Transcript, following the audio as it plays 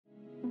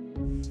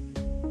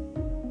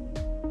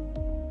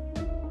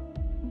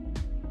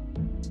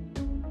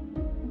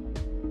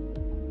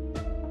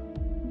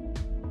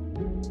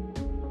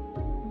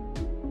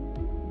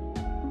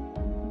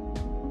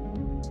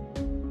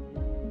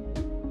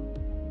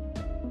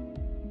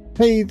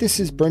Hey, this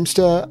is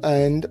BremSter,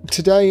 and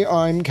today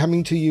I'm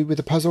coming to you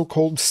with a puzzle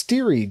called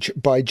Steerage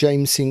by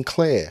James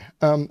Sinclair.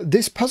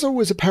 This puzzle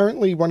was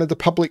apparently one of the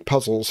public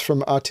puzzles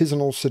from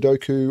Artisanal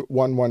Sudoku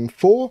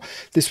 114.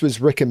 This was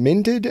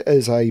recommended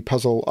as a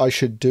puzzle I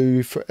should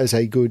do as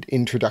a good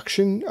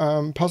introduction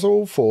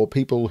puzzle for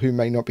people who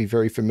may not be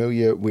very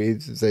familiar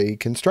with the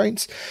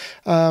constraints.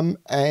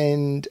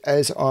 And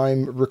as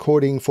I'm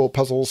recording for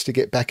puzzles to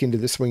get back into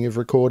the swing of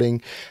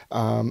recording,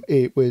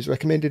 it was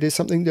recommended as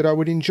something that I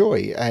would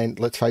enjoy. And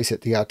let's face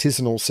it, the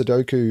Artisanal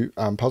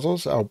Sudoku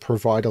puzzles, I'll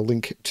provide a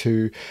link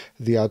to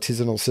the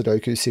Artisanal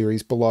Sudoku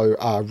series below,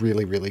 are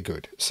really, really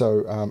good.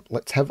 So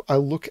let's have a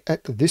look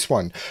at this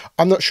one.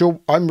 I'm not sure,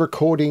 I'm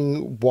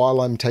recording while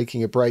I'm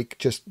taking a break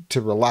just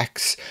to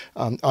relax.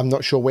 I'm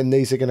not sure when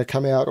these are going to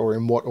come out or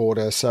in what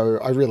order, so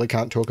I really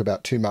can't talk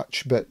about too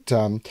much, but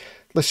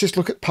let's just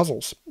look at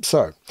puzzles.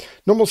 So,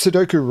 normal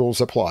Sudoku rules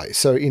apply.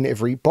 So in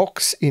every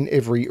box, in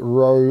every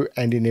row,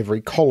 and in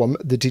every column,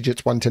 the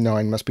digits 1 to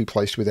 9 must be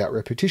placed without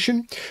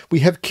repetition.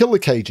 We have killer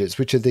cages,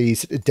 which are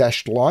these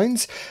dashed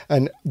lines,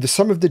 and the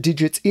sum of the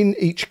digits in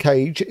each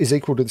cage is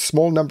equal to the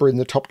small number in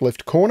the top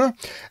left corner,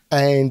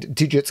 and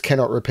digits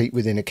cannot repeat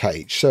within a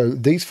cage. So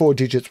these 4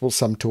 digits will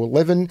sum to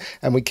 11,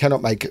 and we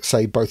cannot make,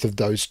 say, both of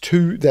those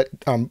 2. That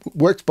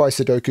works by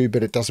Sudoku,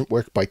 but it doesn't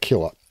work by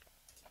killer.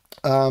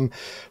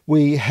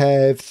 We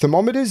have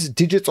thermometers,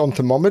 digits on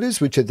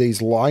thermometers, which are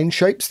these line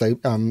shapes. They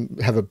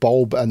have a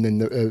bulb and then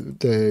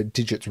the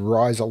digits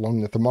rise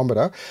along the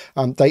thermometer.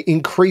 They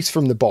increase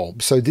from the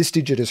bulb. So this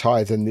digit is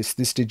higher than this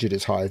digit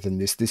is higher than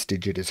this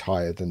digit is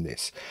higher than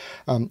this.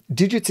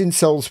 Digits in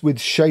cells with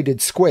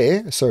shaded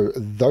square, so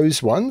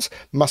those ones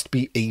must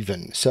be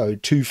even. So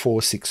 2,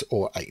 4, 6,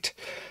 or 8.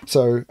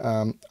 So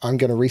I'm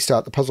going to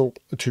restart the puzzle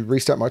to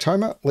restart my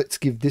timer. Let's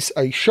give this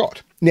a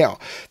shot. Now,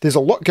 there's a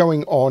lot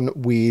going on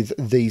with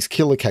these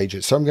killer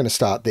cages, so I'm going to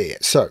start there.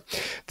 So,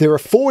 there are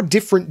 4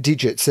 different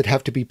digits that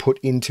have to be put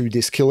into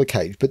this killer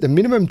cage, but the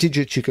minimum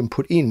digits you can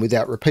put in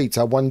without repeats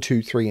are 1,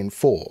 2, 3, and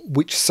 4,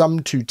 which sum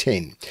to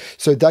 10.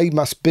 So they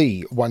must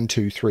be 1,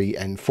 2, 3,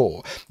 and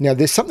 4. Now,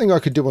 there's something I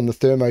could do on the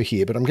thermo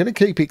here, but I'm going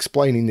to keep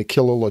explaining the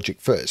killer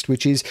logic first,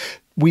 which is,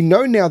 we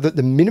know now that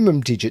the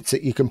minimum digits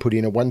that you can put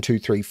in are 1, 2,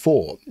 3,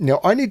 4.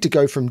 Now, I need to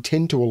go from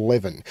 10 to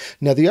 11.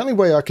 Now, the only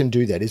way I can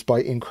do that is by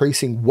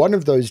increasing one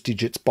of those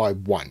digits by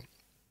 1.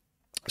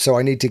 So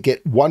I need to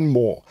get 1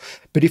 more.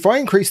 But if I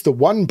increase the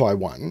 1 by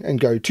 1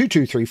 and go 2,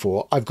 2, 3,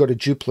 4, I've got a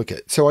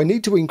duplicate. So I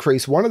need to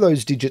increase one of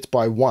those digits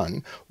by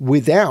 1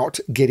 without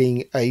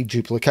getting a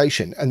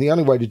duplication. And the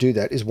only way to do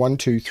that is 1,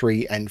 2,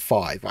 3, and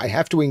 5. I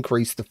have to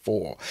increase the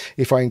 4.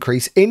 If I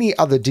increase any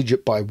other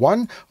digit by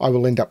 1, I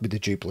will end up with a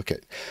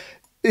duplicate.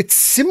 It's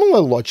similar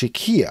logic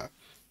here,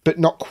 but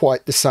not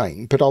quite the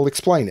same, but I'll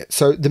explain it.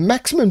 So the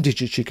maximum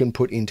digits you can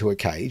put into a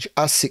cage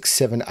are 6,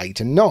 7, 8,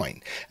 and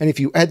 9. And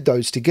if you add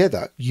those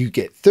together, you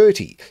get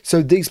 30.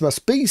 So these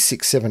must be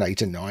 6, 7,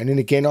 8, and 9. And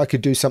again, I could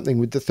do something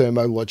with the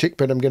thermo logic,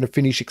 but I'm going to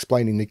finish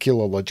explaining the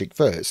killer logic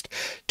first.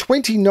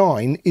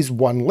 29 is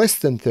 1 less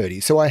than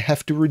 30, so I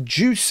have to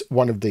reduce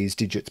one of these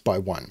digits by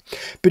 1.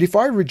 But if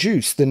I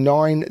reduce the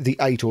 9, the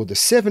 8, or the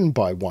 7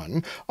 by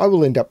 1, I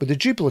will end up with a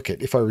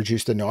duplicate. If I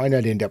reduce the 9,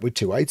 I'd end up with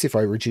 2 8s. If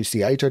I reduce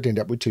the 8, I'd end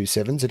up with 2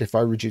 7s. And if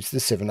I reduce the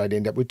 7, I'd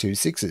end up with 2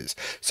 6s.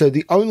 So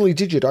the only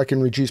digit I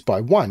can reduce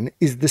by 1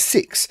 is the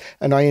 6,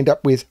 and I end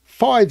up with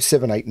 5,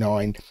 7, 8,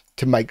 9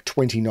 to make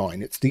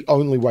 29. It's the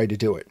only way to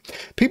do it.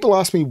 People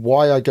ask me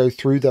why I go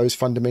through those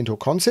fundamental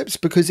concepts,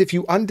 because if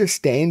you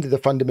understand the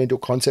fundamental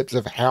concepts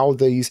of how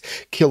these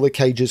killer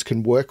cages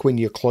can work when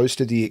you're close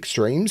to the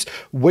extremes,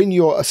 when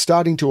you're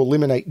starting to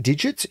eliminate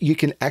digits, you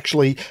can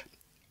actually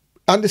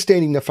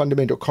understanding the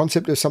fundamental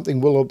concept of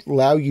something will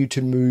allow you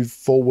to move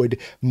forward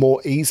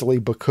more easily,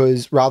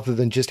 because rather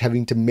than just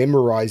having to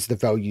memorize the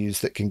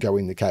values that can go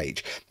in the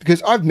cage.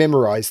 Because I've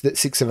memorized that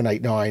 6, 7,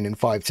 8, 9 and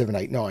 5, 7,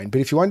 8, 9.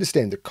 But if you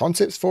understand the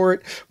concepts for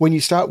it, when you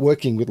start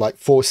working with like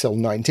 4 cell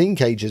 19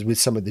 cages with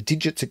some of the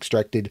digits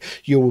extracted,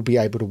 you will be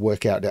able to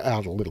work out a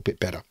little bit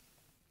better.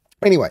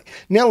 Anyway,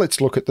 now let's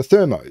look at the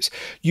thermos.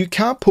 You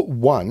can't put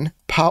 1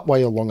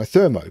 partway along a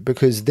thermo,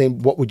 because then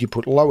what would you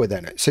put lower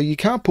than it? So you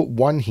can't put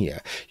 1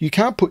 here. You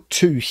can't put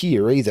 2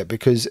 here either,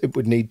 because it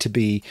would need to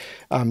be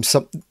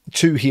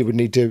 2 here would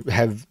need to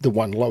have the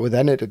 1 lower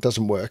than it. It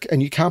doesn't work.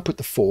 And you can't put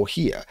the 4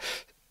 here.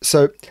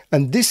 So,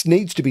 and this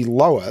needs to be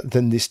lower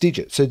than this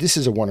digit. So this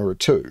is a 1 or a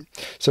 2.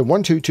 So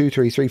 1, 2, 2,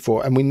 3, 3,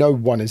 4, and we know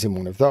 1 is in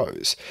one of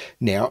those.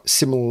 Now,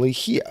 similarly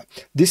here,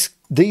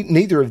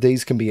 neither of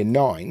these can be a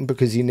 9,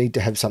 because you need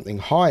to have something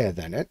higher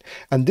than it.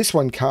 And this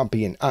one can't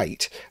be an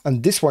 8.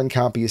 And this one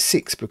can't be a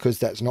 6, because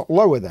that's not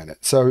lower than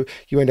it. So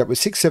you end up with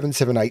 6, 7,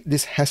 7, 8.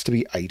 This has to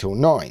be 8 or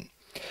 9.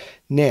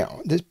 Now,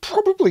 there's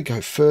probably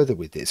go further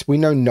with this. We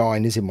know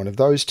 9 is in one of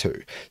those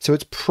 2. So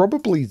it's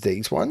probably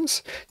these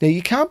ones. Now,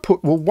 you can't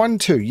put, well, 1,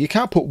 2. You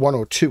can't put 1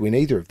 or 2 in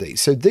either of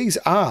these. So these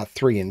are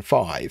 3 and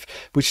 5,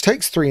 which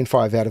takes 3 and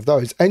 5 out of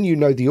those. And you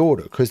know the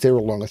order, because they're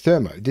along a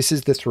thermo. This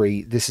is the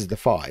 3, this is the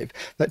 5.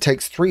 That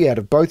takes 3 out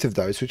of both of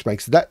those, which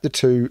makes that the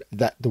 2,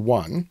 that the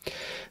 1.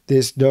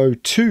 There's no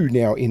 2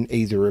 now in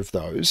either of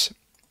those.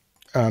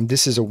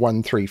 This is a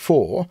 1, 3,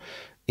 4.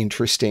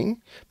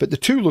 Interesting. But the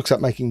 2 looks up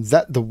making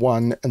that the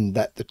 1 and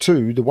that the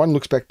 2. The 1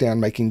 looks back down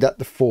making that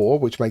the 4,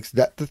 which makes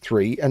that the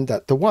 3 and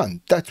that the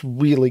 1. That's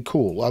really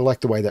cool. I like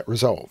the way that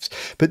resolves.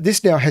 But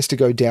this now has to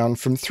go down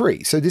from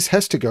 3. So this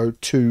has to go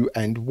 2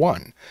 and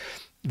 1.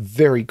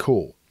 Very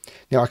cool.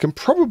 Now I can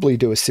probably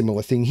do a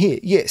similar thing here.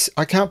 Yes,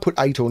 I can't put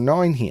 8 or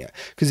 9 here,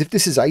 because if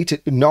this is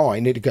 8,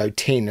 9, it'd go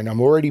 10 and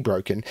I'm already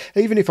broken.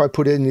 Even if I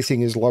put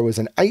anything as low as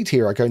an 8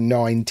 here, I go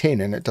 9,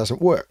 10 and it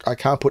doesn't work. I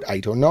can't put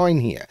 8 or 9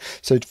 here.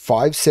 So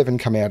 5, 7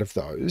 come out of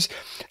those.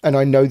 And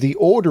I know the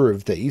order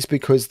of these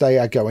because they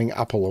are going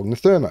up along the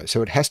thermo.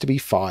 So it has to be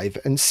 5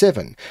 and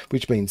 7,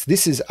 which means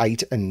this is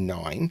 8 and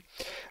 9.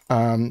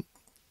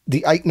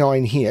 The 8,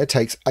 9 here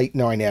takes 8,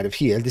 9 out of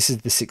here. This is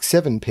the 6,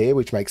 7 pair,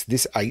 which makes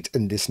this 8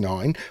 and this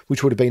 9,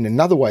 which would have been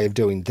another way of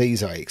doing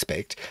these, I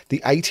expect.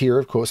 The 8 here,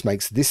 of course,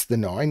 makes this the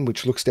 9,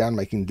 which looks down,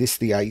 making this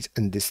the 8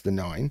 and this the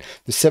 9.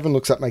 The 7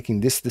 looks up, making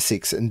this the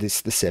 6 and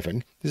this the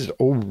 7. This is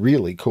all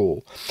really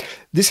cool.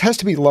 This has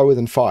to be lower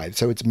than 5,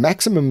 so its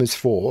maximum is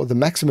 4. The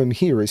maximum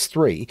here is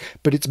 3,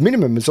 but its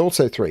minimum is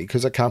also 3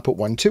 because I can't put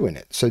 1, 2 in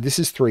it. So this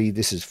is 3,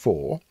 this is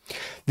 4.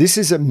 This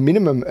is a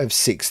minimum of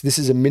 6, this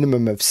is a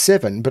minimum of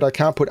 7, but I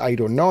can't put 8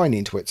 or 9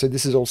 into it. So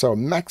this is also a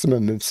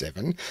maximum of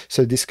 7.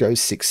 So this goes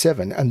 6,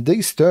 7. And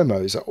these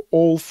thermos are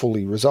all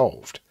fully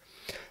resolved.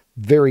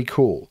 Very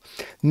cool.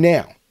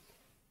 Now,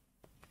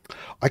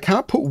 I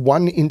can't put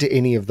 1 into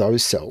any of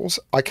those cells.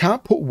 I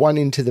can't put 1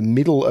 into the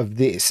middle of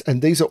this.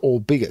 And these are all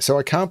bigger. So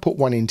I can't put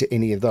 1 into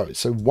any of those.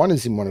 So 1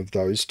 is in one of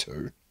those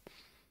two.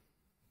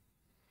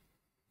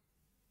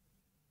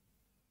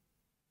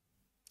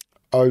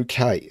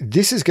 Okay,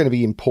 this is going to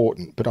be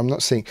important, but I'm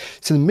not seeing.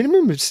 So the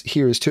minimum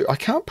here is 2. I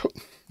can't put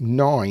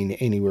 9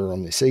 anywhere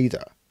on this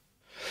either.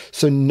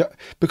 So no,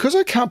 because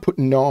I can't put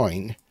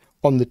 9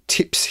 on the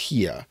tips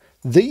here,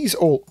 these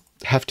all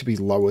have to be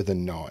lower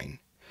than 9.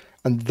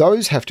 And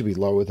those have to be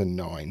lower than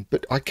 9,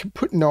 but I can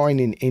put 9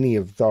 in any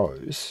of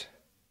those.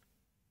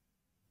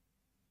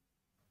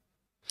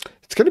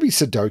 It's going to be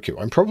Sudoku.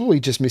 I'm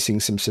probably just missing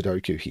some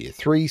Sudoku here.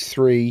 3,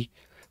 3,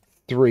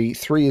 3.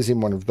 3 is in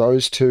one of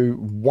those two.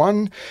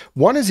 1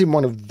 is in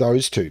one of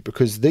those two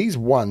because these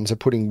 1s are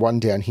putting 1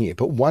 down here,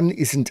 but 1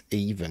 isn't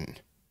even.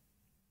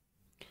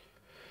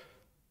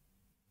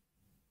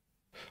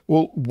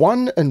 Well,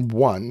 1 and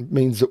 1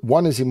 means that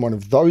 1 is in one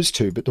of those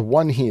two, but the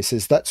 1 here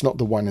says that's not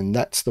the 1 and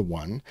that's the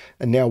 1.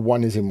 And now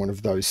 1 is in one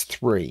of those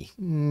 3.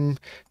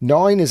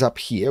 9 is up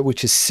here,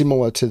 which is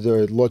similar to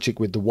the logic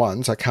with the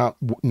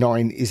 1s.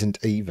 9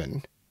 isn't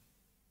even.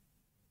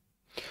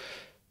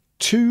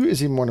 2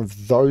 is in one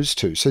of those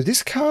two. So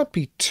this can't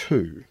be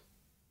 2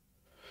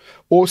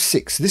 or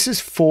 6. This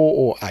is 4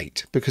 or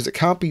 8 because it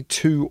can't be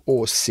 2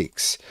 or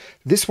 6.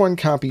 This one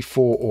can't be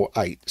 4 or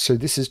 8. So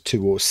this is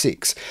 2 or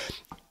 6.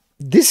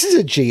 This is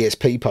a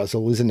GSP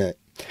puzzle, isn't it?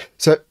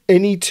 So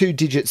any two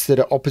digits that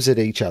are opposite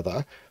each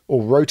other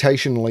or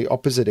rotationally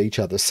opposite each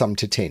other sum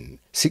to 10.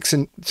 6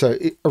 and so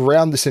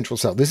around the central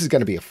cell. This is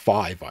going to be a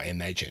 5, I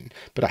imagine,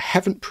 but I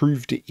haven't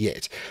proved it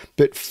yet.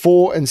 But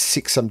 4 and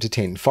 6 sum to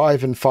 10.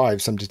 5 and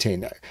 5 sum to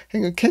 10.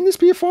 Hang on, can this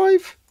be a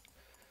 5?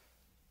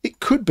 It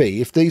could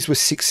be if these were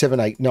 6, 7,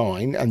 8,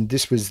 9, and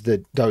this was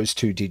those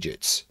two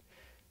digits.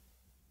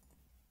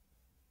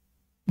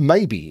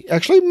 Maybe.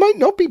 Actually, it might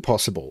not be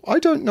possible. I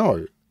don't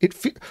know.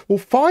 Well,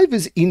 5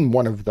 is in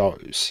one of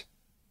those.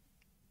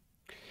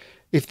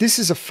 If this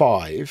is a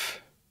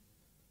 5,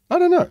 I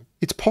don't know.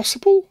 It's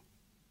possible.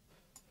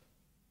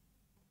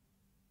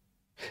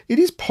 It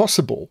is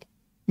possible.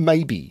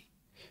 Maybe.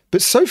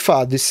 But so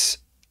far this...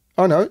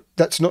 Oh no,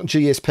 that's not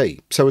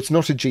GSP. So it's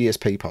not a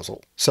GSP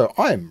puzzle. So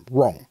I am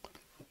wrong.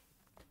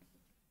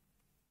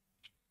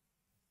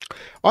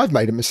 I've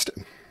made a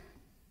mistake.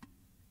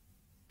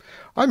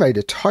 I made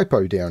a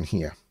typo down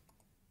here.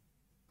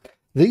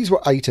 These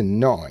were 8 and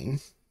 9.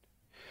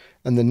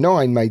 And the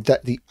 9 made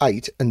that the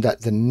 8 and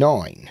that the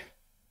 9.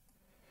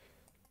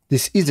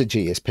 This is a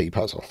GSP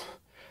puzzle.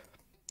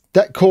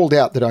 That called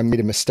out that I made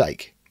a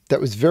mistake. That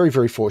was very,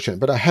 very fortunate,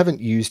 but I haven't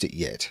used it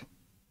yet.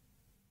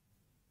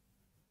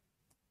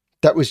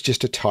 That was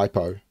just a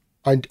typo.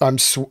 I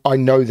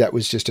know that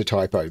was just a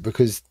typo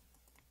because,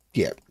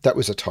 yeah, that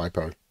was a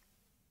typo. It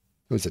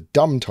was a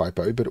dumb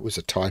typo, but it was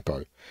a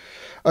typo.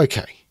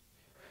 Okay.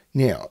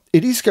 Now,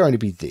 it is going to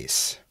be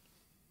this.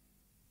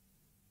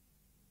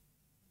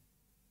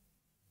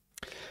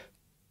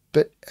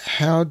 But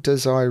how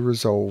does I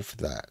resolve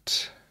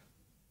that?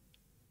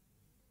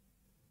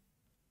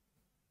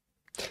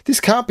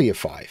 This can't be a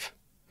 5,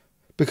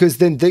 because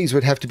then these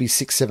would have to be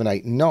 6, 7,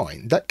 8, and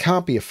 9. That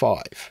can't be a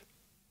 5.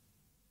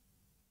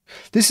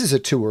 This is a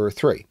 2 or a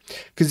 3,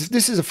 because if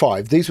this is a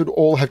 5, these would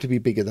all have to be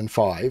bigger than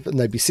 5, and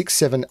they'd be 6,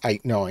 7,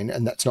 8, 9,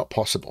 and that's not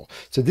possible.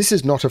 So this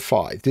is not a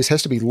 5. This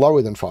has to be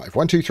lower than 5.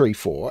 1, 2, 3,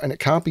 4, and it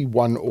can't be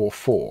 1 or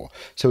 4.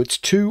 So it's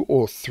 2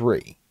 or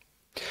 3.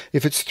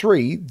 If it's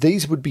 3,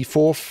 these would be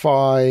 4,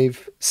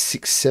 5,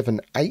 6,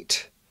 7,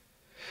 8.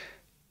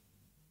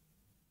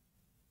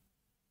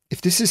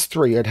 If this is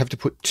 3, I'd have to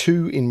put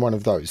 2 in one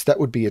of those. That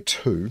would be a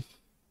 2.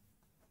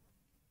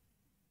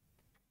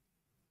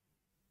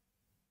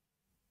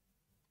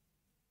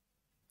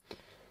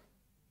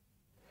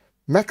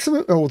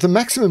 Maximum, oh, the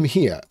maximum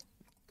here,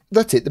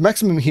 that's it. The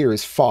maximum here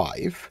is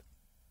 5.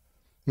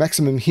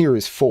 Maximum here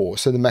is 4,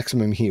 so the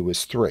maximum here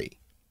was 3.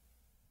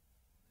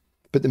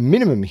 But the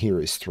minimum here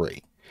is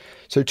 3.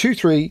 So 2,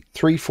 3,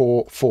 3,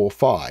 4, 4,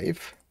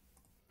 5.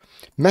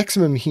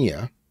 Maximum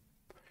here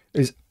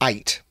is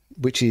 8,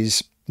 which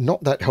is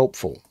not that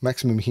helpful.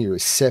 Maximum here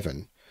is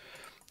 7.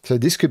 So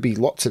this could be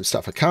lots of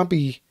stuff. It can't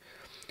be,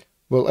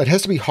 well, it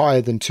has to be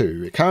higher than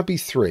 2. It can't be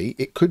 3.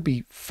 It could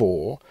be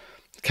 4.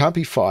 It can't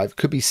be 5. It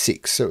could be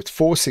 6. So it's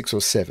 4, 6,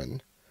 or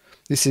 7.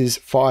 This is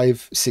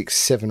 5, 6,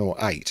 7, or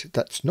 8.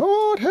 That's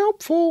not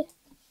helpful.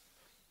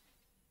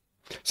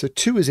 So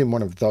 2 is in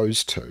one of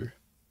those two.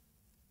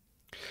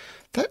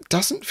 That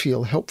doesn't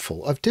feel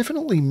helpful. I've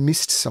definitely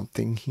missed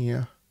something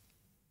here.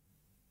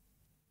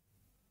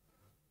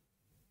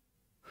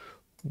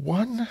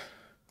 1.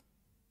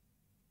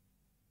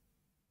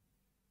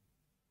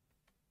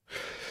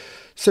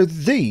 So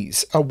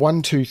these are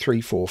 1, 2, 3,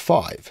 4,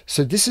 5.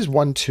 So this is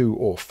 1, 2,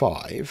 or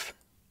 5.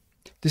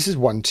 This is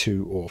 1,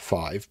 2, or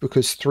 5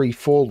 because 3,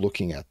 4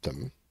 looking at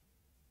them.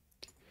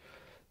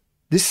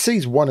 This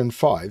sees 1 and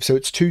 5, so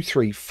it's 2,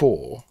 3,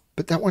 4.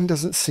 But that one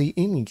doesn't see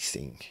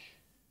anything.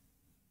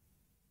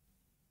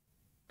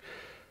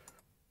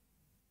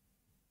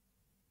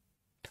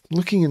 I'm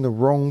looking in the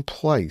wrong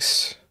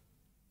place.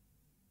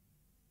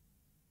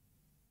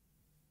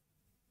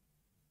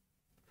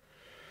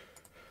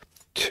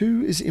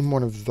 Two is in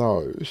one of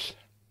those.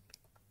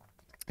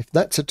 If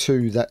that's a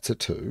 2, that's a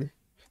 2.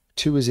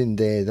 2 is in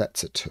there,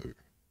 that's a 2.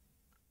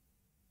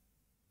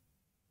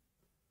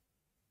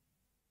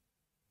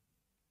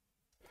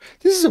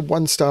 This is a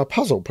 1-star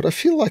puzzle, but I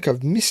feel like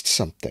I've missed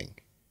something.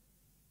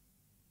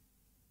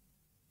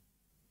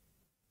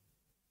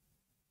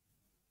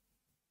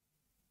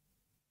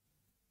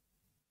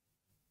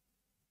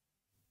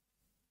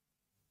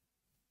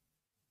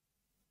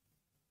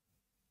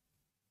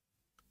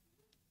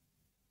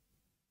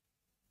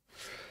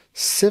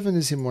 Seven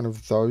is in one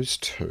of those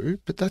two,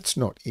 but that's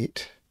not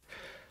it.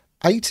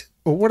 8,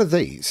 or what are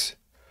these?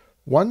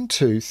 1,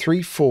 2,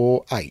 3,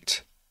 4,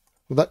 8.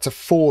 Well, that's a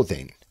 4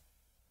 then.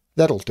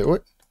 That'll do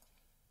it,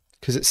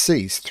 because it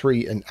sees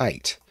 3 and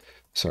 8.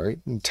 Sorry,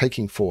 I'm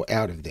taking 4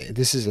 out of there.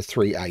 This is a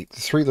 3, 8.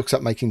 The 3 looks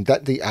up making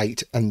that the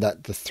 8 and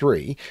that the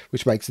 3,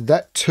 which makes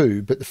that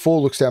 2, but the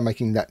 4 looks down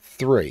making that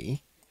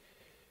 3.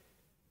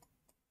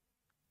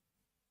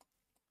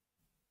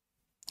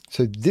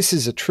 So this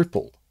is a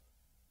triple.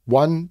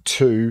 1,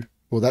 2,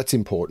 well, that's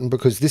important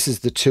because this is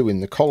the 2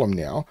 in the column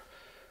now.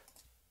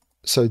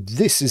 So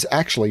this is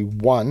actually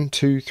 1,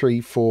 2, 3,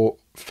 4,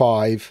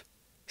 5,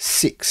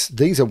 6.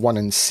 These are 1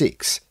 and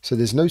 6. So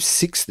there's no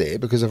 6 there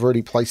because I've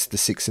already placed the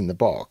 6 in the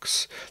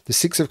box. The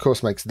 6, of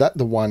course, makes that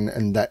the 1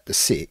 and that the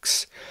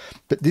 6.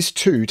 But this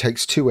 2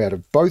 takes 2 out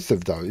of both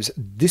of those.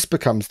 This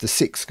becomes the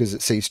 6 because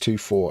it sees 2,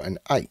 4, and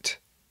 8.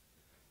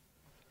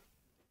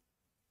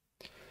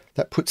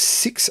 That puts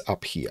 6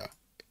 up here.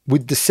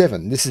 With the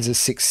 7, this is a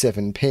 6,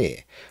 7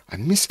 pair. I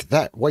missed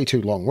that way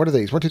too long. What are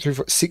these? 1, 2, 3,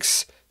 4,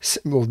 6.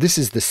 Well, this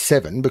is the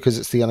 7 because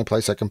it's the only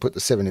place I can put the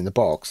 7 in the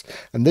box.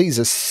 And these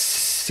are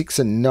 6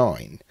 and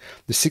 9.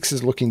 The 6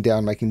 is looking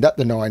down, making that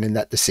the 9 and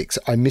that the 6.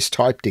 I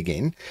mistyped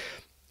again.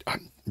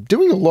 I'm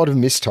doing a lot of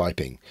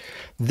mistyping.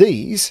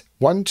 These,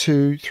 1,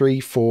 2, 3,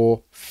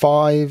 4,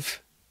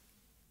 5,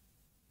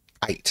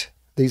 8.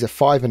 These are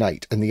 5 and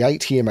 8, and the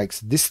 8 here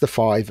makes this the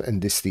 5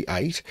 and this the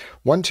 8.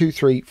 1, 2,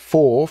 3,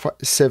 4, 5,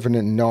 7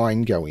 and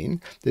 9 go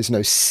in. There's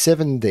no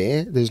 7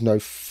 there. There's no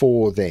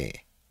 4 there.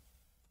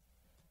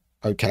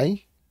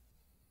 Okay.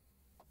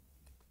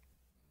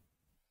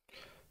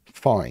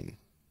 Fine.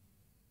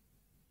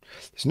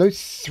 There's no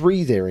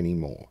 3 there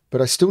anymore, but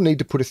I still need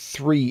to put a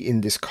 3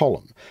 in this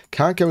column.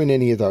 Can't go in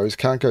any of those.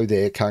 Can't go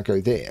there. Can't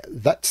go there.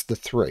 That's the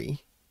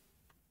 3.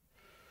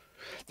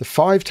 The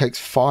 5 takes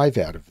 5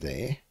 out of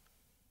there.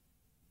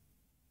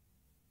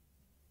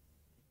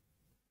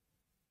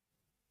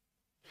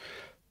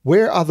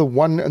 Where are the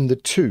 1 and the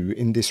 2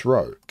 in this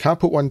row?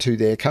 Can't put 1, 2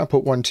 there. Can't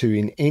put 1, 2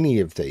 in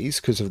any of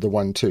these because of the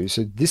 1, 2.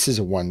 So this is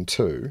a 1,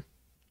 2.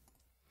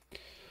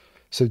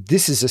 So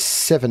this is a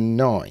 7,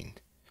 9.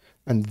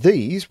 And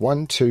these,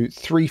 1, 2,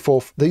 3,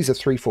 4, these are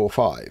 3, 4,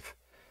 5.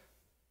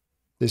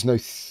 There's no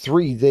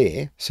 3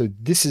 there. So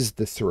this is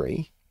the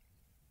 3.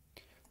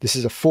 This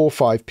is a 4,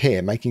 5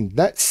 pair, making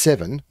that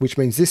 7, which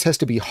means this has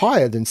to be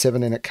higher than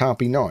 7 and it can't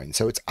be 9.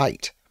 So it's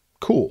 8.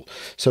 Cool.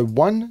 So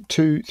 1,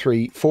 2,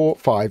 3, 4,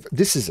 5.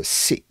 This is a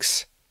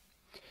 6.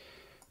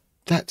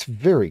 That's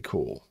very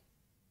cool.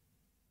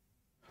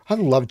 I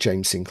love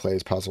James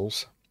Sinclair's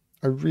puzzles.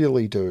 I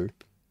really do.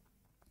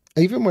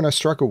 Even when I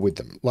struggle with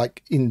them,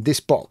 like in this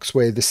box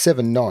where the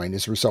 7, 9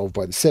 is resolved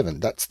by the 7.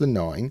 That's the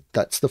 9.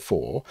 That's the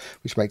 4,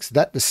 which makes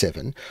that the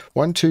 7.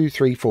 1, 2,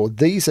 3, 4.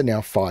 These are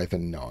now 5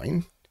 and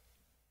 9.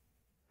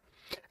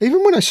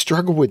 Even when I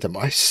struggle with them,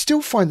 I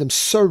still find them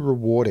so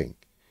rewarding.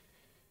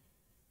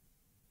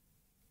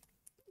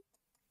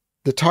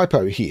 The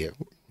typo here.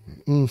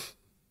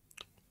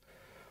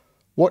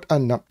 What a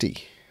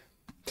nupty.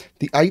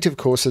 The 8, of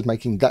course, is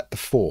making that the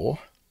 4.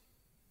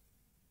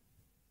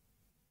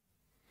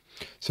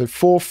 So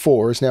 4,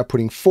 4 is now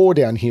putting 4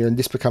 down here, and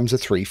this becomes a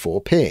 3, 4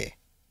 pair.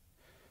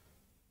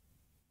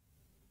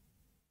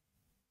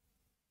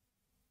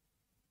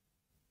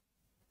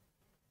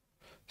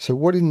 So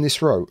what in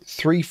this row?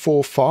 3,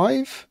 4,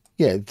 5?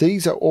 Yeah,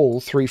 these are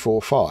all 3,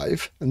 4,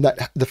 5, and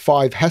that the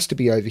 5 has to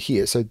be over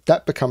here. So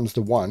that becomes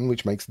the 1,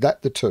 which makes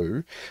that the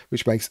 2,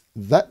 which makes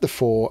that the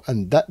 4,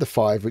 and that the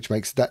 5, which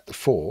makes that the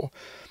 4.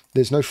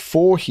 There's no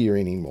 4 here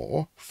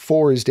anymore.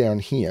 4 is down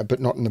here, but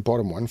not in the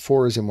bottom one.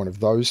 4 is in one of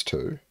those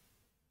two.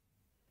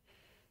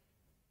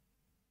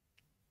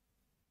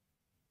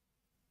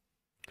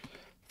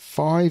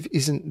 Five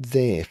isn't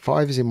there.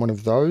 5 is in one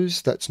of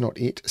those. That's not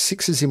it.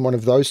 6 is in one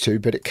of those two,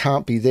 but it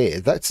can't be there.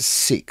 That's a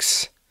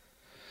 6.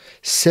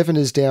 7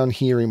 is down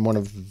here in one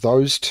of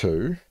those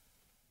two.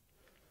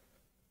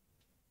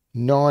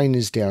 9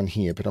 is down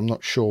here, but I'm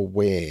not sure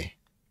where.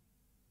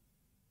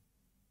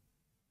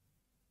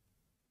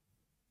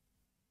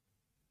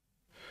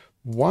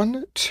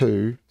 One,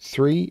 2,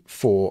 3,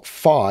 4,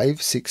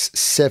 5, 6,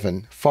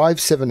 7.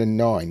 5, 7, and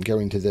 9 go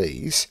into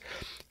these.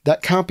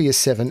 That can't be a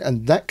 7,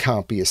 and that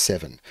can't be a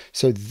 7.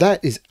 So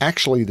that is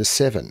actually the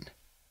 7.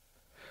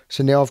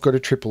 So now I've got a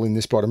triple in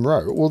this bottom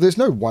row. Well, there's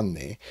no 1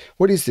 there.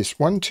 What is this?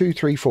 1, 2,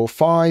 3, 4,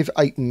 5,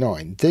 8, and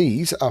 9.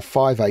 These are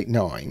 5, 8,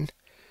 9.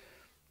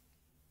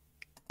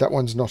 That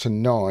one's not a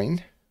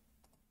 9.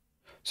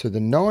 So the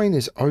 9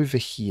 is over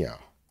here.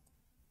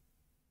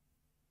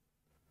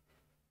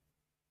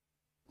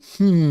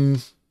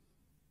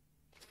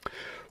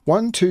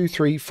 1, 2,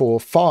 3, 4,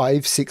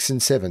 5, 6,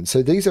 and 7.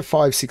 So these are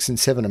 5, 6, and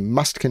 7 and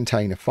must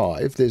contain a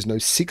 5. There's no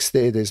 6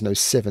 there, there's no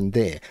 7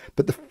 there.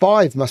 But the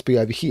 5 must be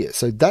over here.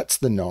 So that's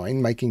the 9,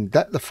 making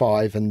that the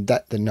 5 and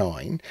that the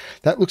 9.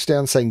 That looks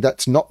down saying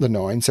that's not the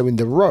 9. So in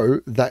the row,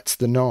 that's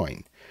the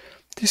 9.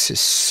 This is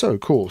so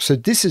cool. So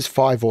this is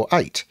 5 or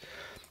 8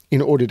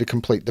 in order to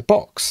complete the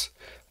box.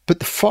 But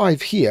the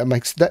 5 here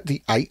makes that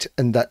the 8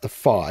 and that the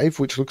 5,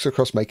 which looks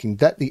across making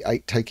that the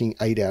 8, taking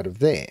 8 out of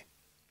there.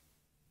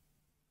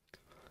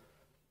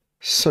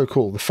 So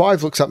cool. The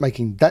 5 looks up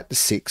making that the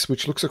 6,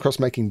 which looks across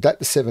making that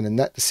the 7 and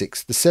that the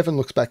 6. The 7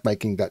 looks back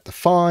making that the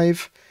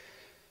 5.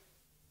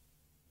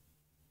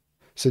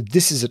 So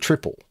this is a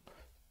triple.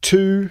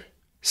 2,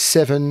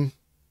 7,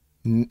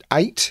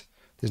 8.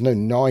 There's no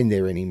 9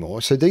 there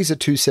anymore. So these are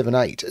 2, 7,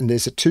 8. And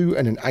there's a 2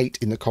 and an 8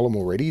 in the column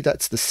already.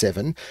 That's the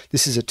 7.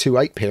 This is a 2,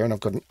 8 pair, and I've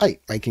got an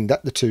 8, making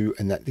that the 2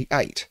 and that the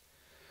 8.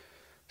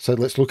 So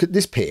let's look at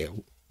this pair.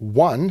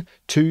 1,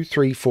 2,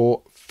 3,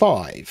 4,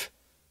 5.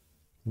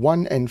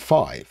 1 and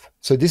 5.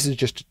 So this is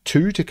just a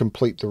 2 to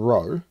complete the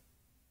row.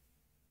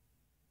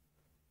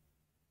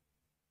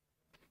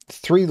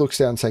 3 looks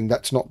down saying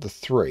that's not the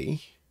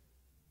 3.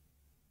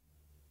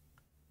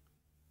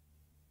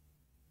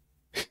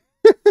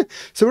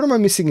 So what am I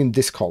missing in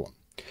this column?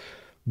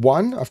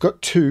 1, I've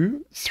got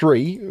 2,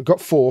 3, I've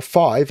got 4,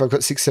 5, I've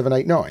got 6, 7,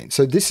 8, 9.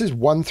 So this is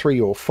 1, 3,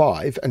 or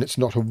 5, and it's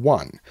not a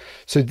 1.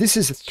 So this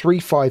is a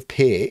 3, 5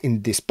 pair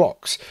in this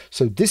box.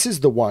 So this is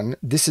the 1,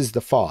 this is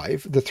the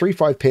 5. The 3,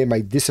 5 pair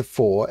made this a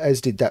 4,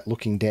 as did that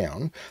looking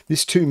down.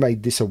 This 2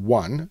 made this a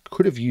 1.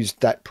 Could have used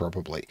that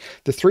probably.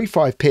 The 3,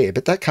 5 pair,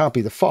 but that can't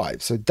be the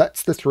 5. So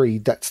that's the 3,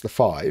 that's the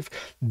 5.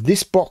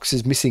 This box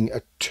is missing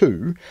a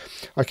 2.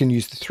 I can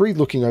use the 3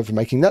 looking over,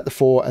 making that the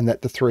 4 and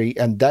that the 3,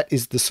 and that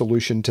is the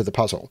solution to the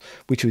puzzle,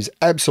 which was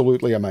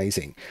absolutely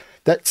amazing.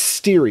 That's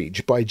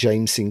Steerage by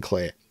James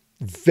Sinclair.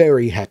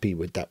 Very happy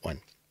with that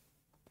one.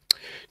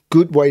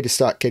 Good way to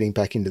start getting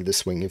back into the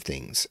swing of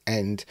things.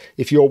 And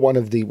if you're one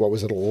of the,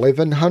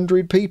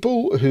 1,100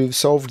 people who've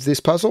solved this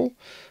puzzle,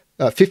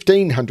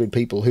 1,500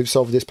 people who've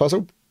solved this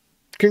puzzle,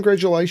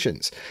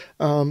 congratulations.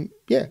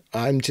 Yeah,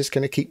 I'm just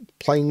going to keep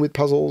playing with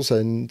puzzles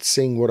and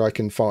seeing what I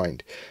can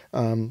find.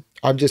 I'm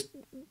just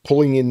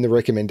pulling in the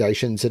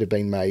recommendations that have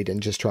been made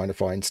and just trying to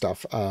find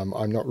stuff.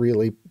 I'm not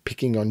really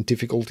picking on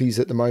difficulties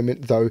at the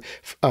moment, though.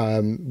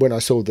 When I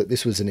saw that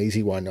this was an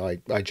easy one,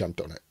 I jumped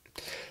on it.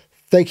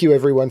 Thank you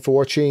everyone for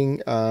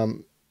watching. I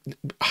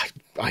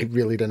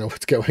really don't know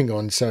what's going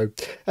on. So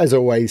as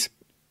always,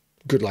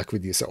 good luck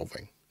with your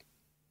solving.